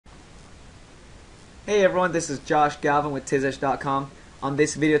Hey everyone, this is Josh Galvin with Tizish.com. On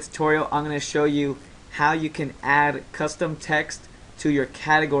this video tutorial, I'm going to show you how you can add custom text to your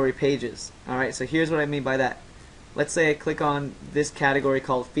category pages. Alright, so here's what I mean by that. Let's say I click on this category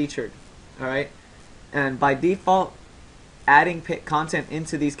called Featured. Alright, and by default, adding content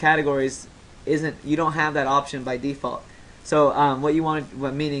into these categories you don't have that option by default. So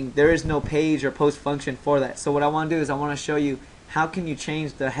meaning there is no page or post function for that. So what I want to do is I want to show you how can you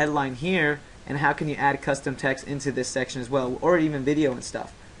change the headline here and how can you add custom text into this section as well, or even video and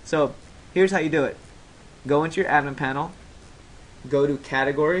stuff. So here's how you do it. Go into your admin panel, go to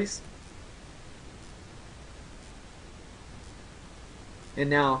categories, and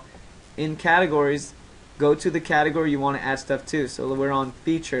now in categories, go to the category you want to add stuff to. So we're on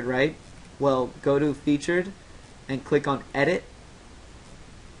featured, right? Well, go to featured and click on edit.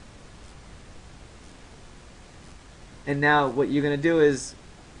 And now what you're going to do is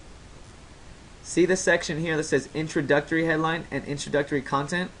see the section here that says introductory headline and introductory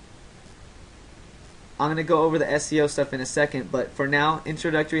content. I'm going to go over the SEO stuff in a second, but for now,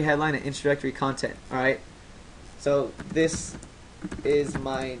 introductory headline and introductory content. Alright, so this is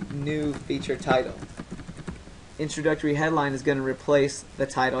my new feature title. Introductory headline is going to replace the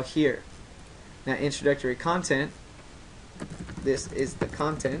title here. Now introductory content, this is the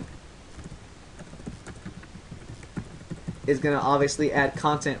content, is going to obviously add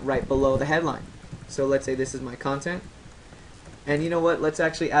content right below the headline. So let's say this is my content, and you know what, let's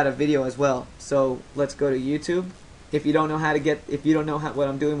actually add a video as well. So let's go to YouTube. If you don't know what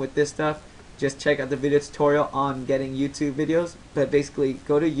I'm doing with this stuff, just check out the video tutorial on getting YouTube videos. But basically,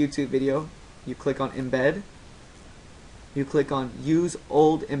 go to YouTube video, you click on embed, you click on use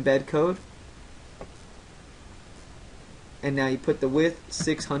old embed code, and now you put the width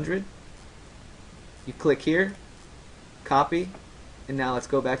 600. You click here, copy, and now let's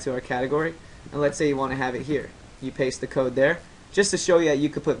go back to our category, and let's say you want to have it here. You paste the code there just to show you that you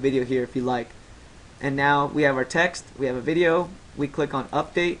could put video here if you like. And now we have our text, we have a video, we click on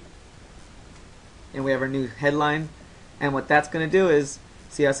update, and we have our new headline. And what that's going to do is,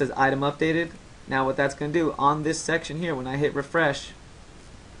 see how it says item updated? Now what that's going to do on this section here, when I hit refresh,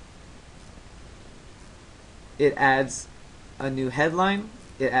 it adds a new headline,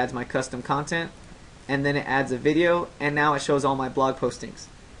 it adds my custom content, and then it adds a video, and now it shows all my blog postings.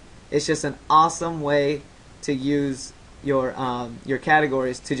 It's just an awesome way to use your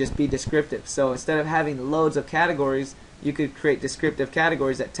categories to just be descriptive. So instead of having loads of categories, you could create descriptive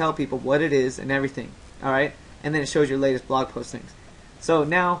categories that tell people what it is and everything. Alright? And then it shows your latest blog postings. So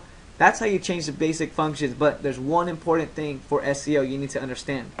now, that's how you change the basic functions, but there's one important thing for SEO you need to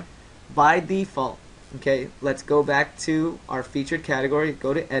understand. By default, okay, let's go back to our featured category,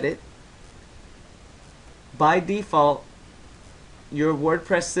 go to edit. By default, your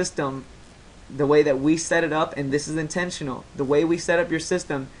WordPress system, the way that we set it up, and this is intentional, the way we set up your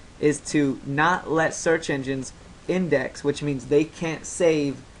system is to not let search engines index, which means they can't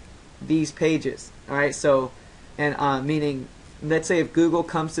save these pages. Alright, so, and meaning, let's say if Google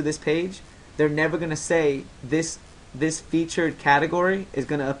comes to this page, they're never going to say this featured category is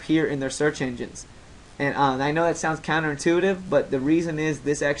going to appear in their search engines. And I know that sounds counterintuitive, but the reason is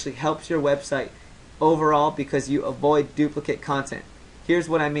this actually helps your website overall because you avoid duplicate content. Here's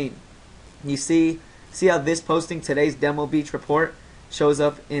what I mean. You see how this posting, today's Demo Beach report, shows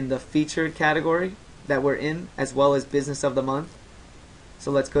up in the featured category that we're in, as well as Business of the Month.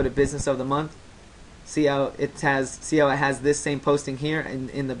 So let's go to Business of the Month. See how it has this same posting here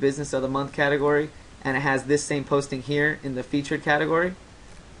in the Business of the Month category, and it has this same posting here in the featured category.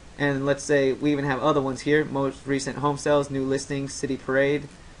 And let's say we even have other ones here: most recent home sales, new listings, city parade.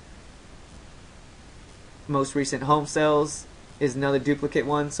 Most recent home sales is another duplicate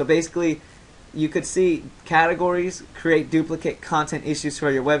one. So basically, you could see categories create duplicate content issues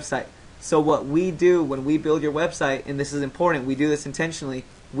for your website. So what we do when we build your website, and this is important, we do this intentionally,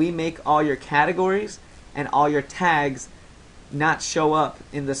 we make all your categories and all your tags not show up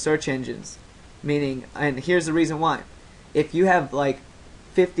in the search engines. Meaning, and here's the reason why. If you have like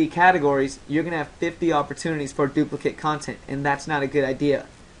 50 categories, you're going to have 50 opportunities for duplicate content, and that's not a good idea.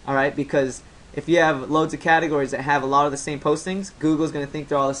 Alright, because if you have loads of categories that have a lot of the same postings, Google's going to think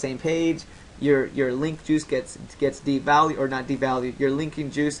they're all the same page. Your link juice gets devalued, or not devalued. Your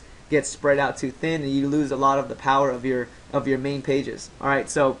linking juice gets spread out too thin, and you lose a lot of the power of your main pages. All right,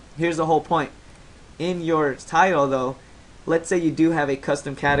 so here's the whole point. In your title, though, let's say you do have a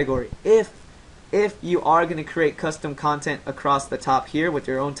custom category. If you are going to create custom content across the top here with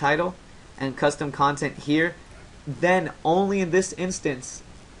your own title and custom content here, then only in this instance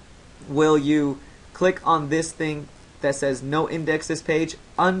will you click on this thing that says no index this page,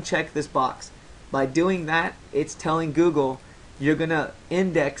 uncheck this box. By doing that, it's telling Google you're going to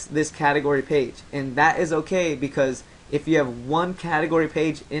index this category page. And that is okay, because if you have one category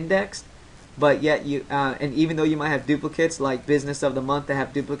page indexed, but yet you, and even though you might have duplicates like Business of the Month that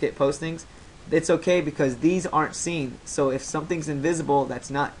have duplicate postings, it's okay because these aren't seen. So if something's invisible, that's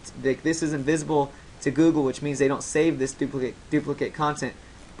not, like, this is invisible to Google, which means they don't save this duplicate content,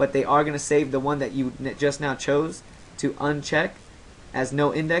 but they are going to save the one that you just now chose to uncheck as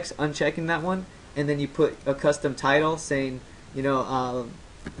no index, unchecking that one, and then you put a custom title saying, you know,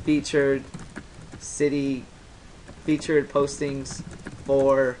 featured postings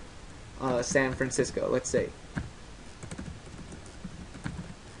for San Francisco, let's say.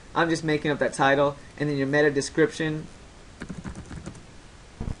 I'm just making up that title, and then your meta description.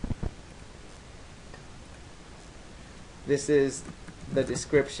 This is the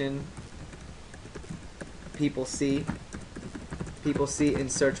description people see in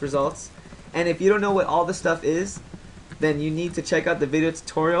search results. And if you don't know what all this stuff is, then you need to check out the video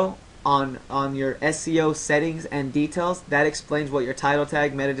tutorial on your SEO settings and details. That explains what your title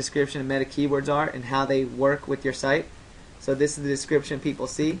tag, meta description, and meta keywords are and how they work with your site. So this is the description people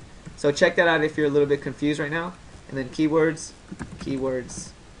see. So check that out if you're a little bit confused right now. And then keywords,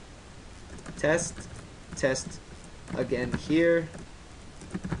 test again here.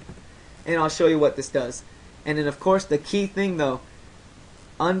 And I'll show you what this does. And then of course the key thing though,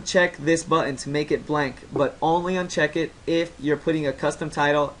 uncheck this button to make it blank, but only uncheck it if you're putting a custom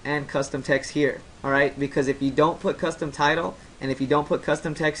title and custom text here. Alright, because if you don't put custom title and if you don't put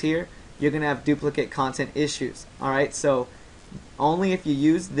custom text here, you're going to have duplicate content issues. Alright, so only if you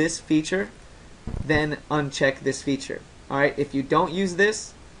use this feature, then uncheck this feature. Alright, if you don't use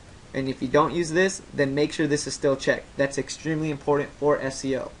this, and if you don't use this, then make sure this is still checked. That's extremely important for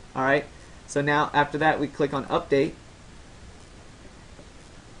SEO. Alright, so now after that we click on update.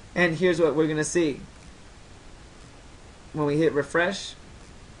 And here's what we're going to see. When we hit refresh,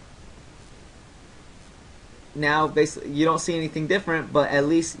 now basically you don't see anything different, but at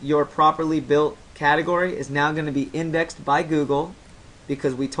least your properly built category is now going to be indexed by Google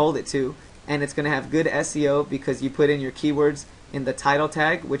because we told it to, and it's going to have good SEO because you put in your keywords in the title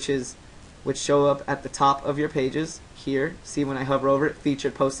tag, which show up at the top of your pages here. See when I hover over it,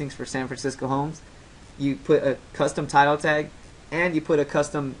 featured postings for San Francisco homes. You put a custom title tag and you put a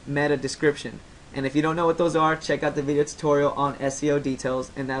custom meta description. And if you don't know what those are, check out the video tutorial on SEO details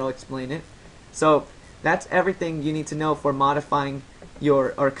and that'll explain it. So that's everything you need to know for modifying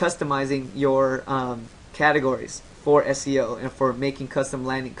your or customizing your categories for SEO and for making custom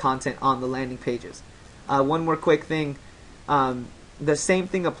landing content on the landing pages. One more quick thing, the same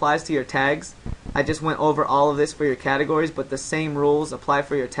thing applies to your tags. I just went over all of this for your categories, but the same rules apply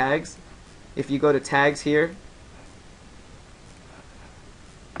for your tags. If you go to tags here,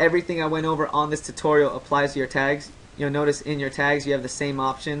 everything I went over on this tutorial applies to your tags. You'll notice in your tags you have the same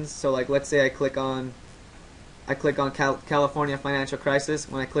options. So like let's say I click on California financial crisis.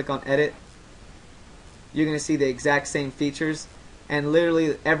 When I click on edit, you're going to see the exact same features, and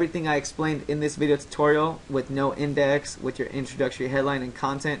literally everything I explained in this video tutorial with no index, with your introductory headline and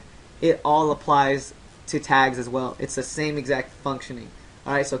content, it all applies to tags as well. It's the same exact functioning.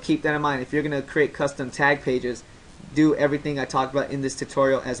 Alright, so keep that in mind. If you're going to create custom tag pages, do everything I talked about in this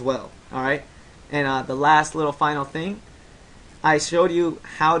tutorial as well. Alright, and the last little final thing, I showed you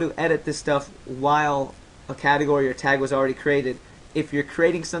how to edit this stuff while a category or tag was already created. If you're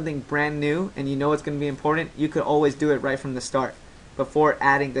creating something brand new and you know it's going to be important, you could always do it right from the start. Before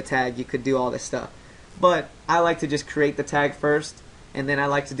adding the tag, you could do all this stuff. But I like to just create the tag first, and then I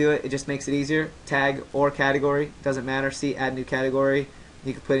like to do it. It just makes it easier. Tag or category, doesn't matter. See, add new category.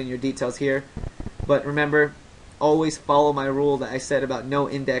 You can put in your details here. But remember, always follow my rule that I said about no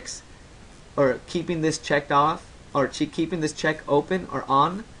index, or keeping this checked off, or keeping this check open or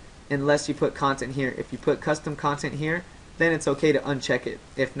on, unless you put content here. If you put custom content here, then it's okay to uncheck it.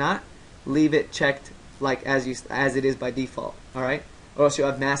 If not, leave it checked like as it is by default. Alright? Or else you'll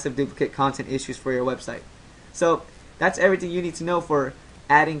have massive duplicate content issues for your website. So that's everything you need to know for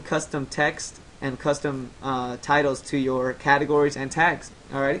adding custom text and custom titles to your categories and tags.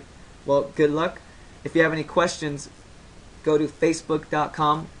 Alrighty? Well, good luck. If you have any questions, go to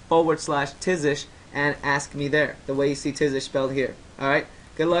facebook.com/Tizish and ask me there, the way you see Tizish spelled here. Alright?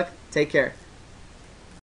 Good luck. Take care.